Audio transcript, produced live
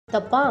The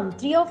Palm,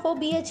 3 or 4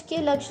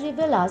 BHK luxury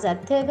villas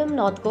at Thevim,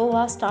 North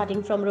Goa,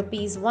 starting from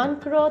rupees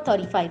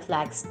 1,35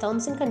 lakhs.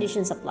 Terms and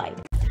conditions apply.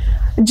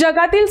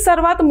 जगातील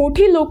सर्वात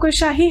मोठी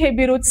लोकशाही हे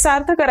बिरुद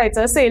सार्थ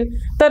करायचं असेल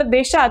तर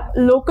देशात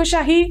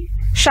लोकशाही,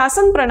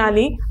 शासन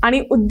प्रणाली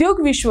आणि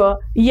उद्योग विश्व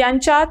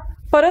यांच्यात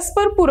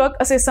परस्पर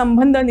पूरक असे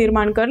संबंध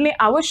निर्माण करणे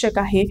आवश्यक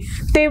आहे.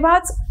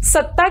 तेव्हाच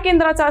सत्ता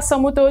केंद्राचा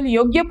समतोल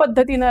योग्य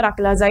पद्धतीने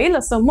राखला जाईल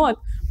असं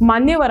मत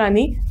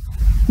मान्यवरांनी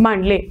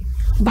मांडले.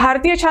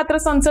 भारतीय छात्र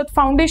संसद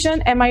foundation,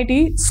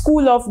 MIT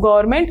school of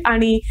government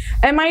आणि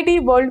MIT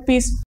वर्ल्ड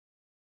पीस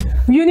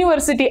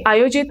युनिव्हर्सिटी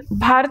आयोजित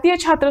भारतीय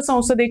छात्र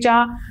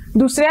संसदेच्या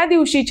दुसऱ्या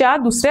दिवशीच्या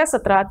दुसऱ्या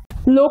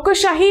सत्रात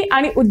लोकशाही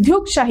आणि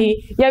उद्योगशाही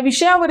या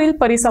विषयावरील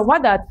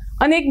परिसंवादात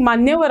अनेक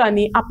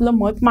मान्यवरांनी आपलं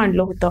मत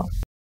मांडलं होतं.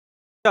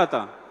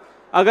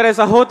 अगर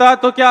ऐसा होता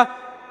तो क्या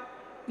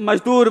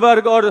मजदूर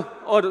वर्ग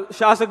और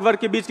शासक वर्ग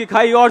के बीच की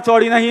खाई और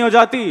चौड़ी नहीं हो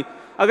जाती?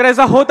 अगर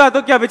ऐसा होता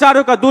तो क्या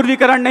विचारों का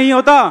दूरवीकरण नहीं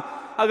होता?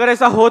 अगर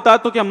ऐसा होता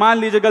तो क्या मान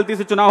लीजिए गलती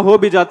से चुनाव हो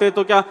भी जाते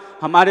तो क्या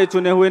हमारे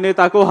चुने हुए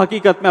नेता को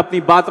हकीकत में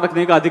अपनी बात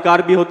रखने का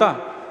अधिकार भी होता?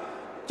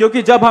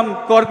 क्योंकि जब हम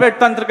कॉर्पोरेट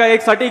तंत्र का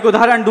एक सटीक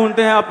उदाहरण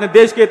ढूंढते हैं अपने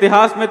देश के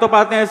इतिहास में तो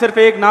पाते हैं सिर्फ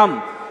एक नाम,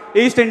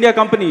 ईस्ट इंडिया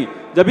कंपनी.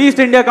 जब ईस्ट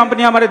इंडिया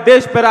कंपनी हमारे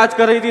देश पर राज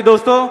कर रही थी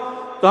दोस्तों,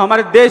 तो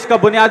हमारे देश का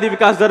बुनियादी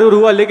विकास जरूर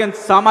हुआ, लेकिन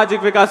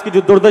सामाजिक विकास की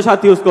जो दुर्दशा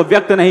थी उसको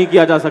व्यक्त नहीं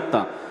किया जा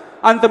सकता.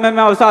 अंत में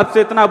मैं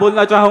आपसे इतना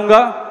बोलना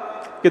चाहूंगा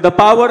कि the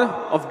power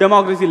of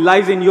democracy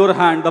lies in your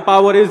hand, the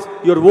power is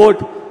your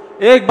vote.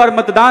 एक बार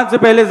मतदान से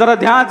पहले जरा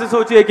ध्यान से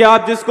सोचिए कि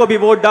आप जिसको भी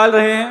वोट डाल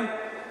रहे हैं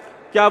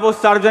क्या वो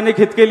सार्वजनिक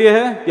हित के लिए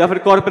है या फिर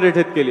कॉर्पोरेट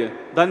हित के लिए.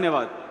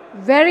 धन्यवाद.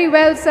 Very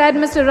well said,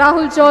 Mr.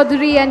 Rahul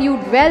Chaudhary, and you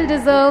well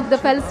deserve the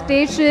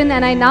felicitation.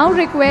 And I now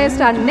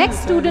request our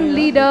next student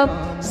leader,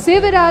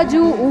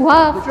 Sivaraju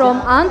Uha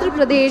from Andhra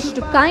Pradesh,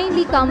 to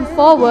kindly come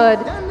forward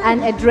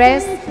and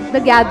address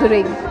the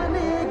gathering.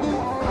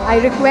 I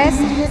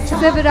request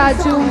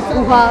Sivaraju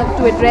Uha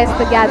to address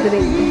the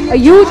gathering.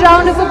 A huge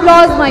round of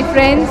applause, my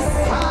friends.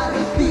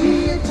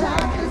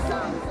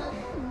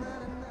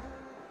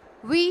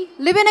 We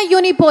live in a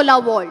unipolar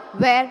world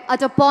where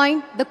at a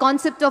point the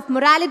concept of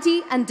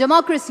morality and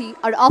democracy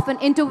are often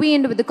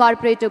intervened with the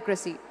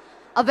corporatocracy.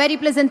 A very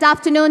pleasant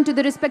afternoon to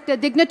the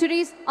respected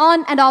dignitaries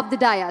on and off the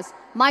dais.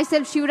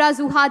 Myself Shivra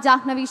Zuha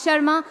Jahnavi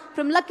Sharma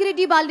from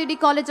Lakkireddy Balreddy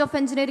College of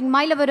Engineering,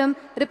 Mailavaram,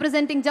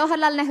 representing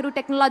Jawaharlal Nehru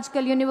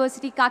Technological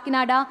University,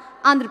 Kakinada,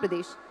 Andhra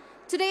Pradesh.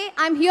 Today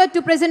I am here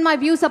to present my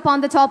views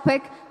upon the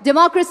topic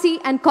democracy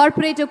and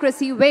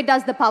corporatocracy, where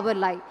does the power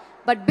lie?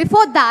 But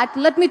before that,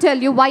 let me tell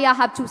you why I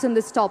have chosen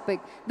this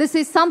topic. This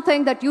is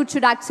something that you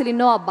should actually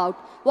know about.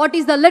 What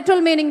is the literal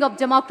meaning of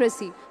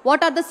democracy?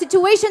 What are the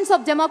situations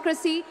of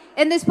democracy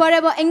in this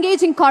forever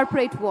engaging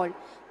corporate world?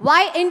 Why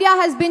India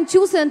has been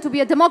chosen to be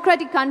a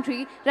democratic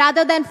country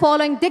rather than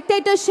following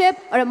dictatorship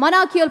or a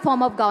monarchical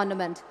form of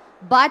government.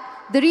 But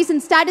the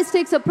recent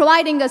statistics are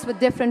providing us with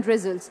different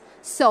results.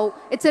 So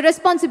it's a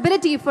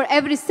responsibility for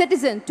every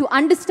citizen to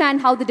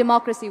understand how the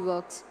democracy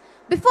works.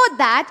 Before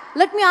that,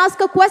 let me ask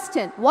a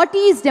question. What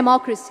is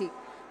democracy?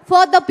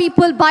 For the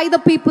people, by the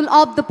people,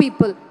 of the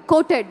people.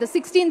 Quoted the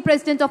 16th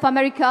President of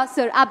America,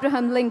 Sir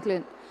Abraham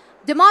Lincoln.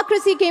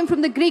 Democracy came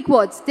from the Greek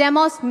words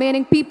demos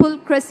meaning people,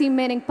 krasi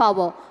meaning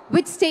power,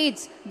 which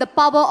states the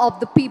power of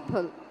the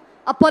people.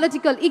 A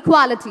political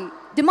equality.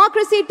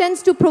 Democracy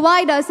tends to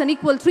provide us an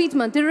equal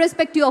treatment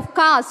irrespective of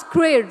caste,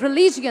 creed,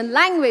 religion,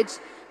 language,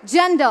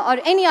 gender, or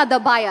any other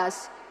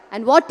bias.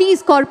 And what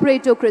is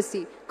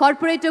corporatocracy?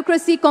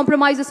 Corporatocracy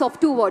compromises of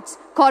two words,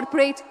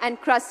 corporate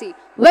and crasy,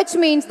 which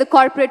means the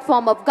corporate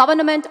form of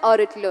government or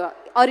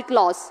its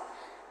laws.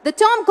 The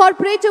term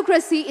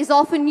corporatocracy is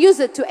often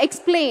used to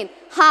explain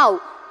how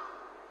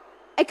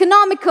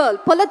economical,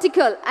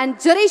 political, and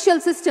judicial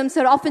systems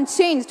are often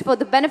changed for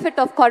the benefit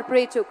of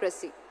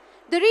corporatocracy.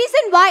 The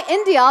reason why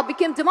India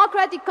became a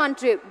democratic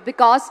country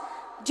because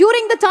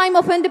during the time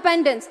of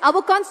independence, our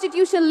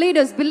constitutional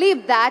leaders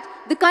believed that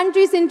the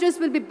country's interests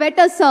will be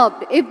better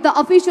served if the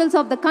officials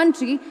of the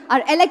country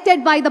are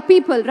elected by the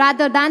people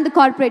rather than the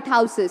corporate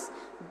houses.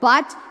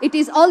 But it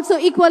is also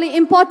equally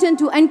important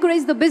to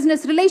encourage the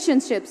business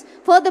relationships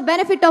for the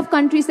benefit of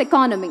country's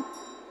economy.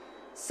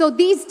 So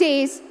these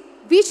days,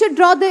 we should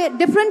draw the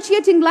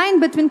differentiating line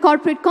between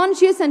corporate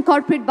conscious and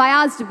corporate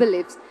biased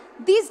beliefs.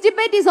 This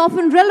debate is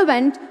often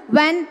relevant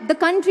when the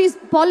country's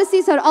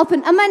policies are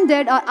often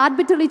amended or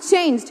arbitrarily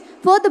changed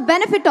for the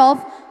benefit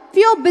of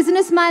few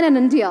businessmen in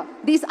India.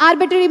 These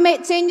arbitrary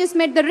changes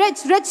made the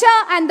rich richer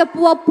and the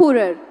poor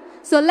poorer.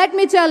 So let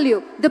me tell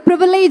you, the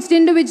privileged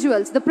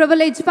individuals, the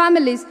privileged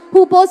families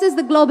who possess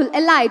the global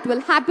elite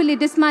will happily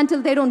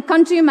dismantle their own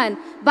countrymen,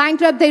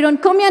 bankrupt their own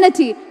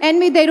community,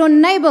 envy their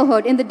own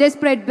neighborhood in the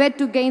desperate bid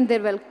to gain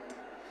their wealth.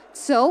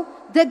 So,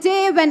 the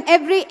day when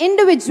every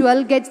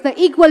individual gets the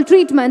equal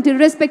treatment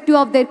irrespective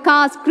of their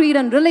caste, creed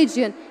and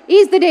religion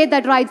is the day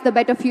that writes the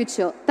better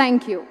future.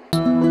 Thank you.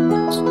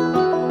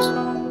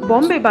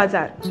 Bombay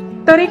बाजार.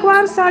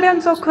 तरेकवार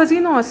साड्यांचो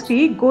खजिनो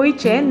असपी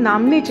गोयचे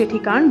नामनेचे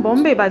ठिकाण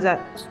बॉम्बे बाजार.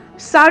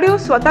 साड्यो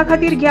स्वतः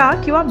खातीर घ्या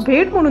किंवा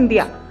भेट म्हणून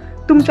दिया.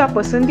 तुमच्या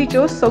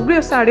पसंतीच्यो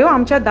सगळ्यो साड्यो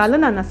आमच्या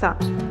दालनान आसा।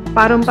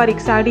 पारंपारीक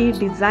साडी,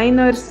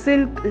 डिझायनर,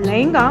 सिल्क,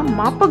 लेहंगा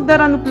माफक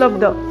दरान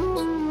उपलब्ध।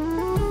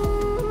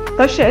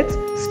 तशेंच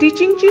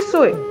स्टिचिंगची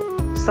सोय।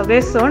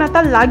 सगळे सण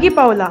आता लागीं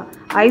पावला।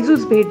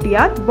 आयजूच भेट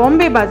दियात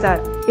बॉम्बे बाजार,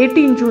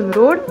 18 जून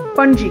रोड,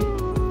 पणजी।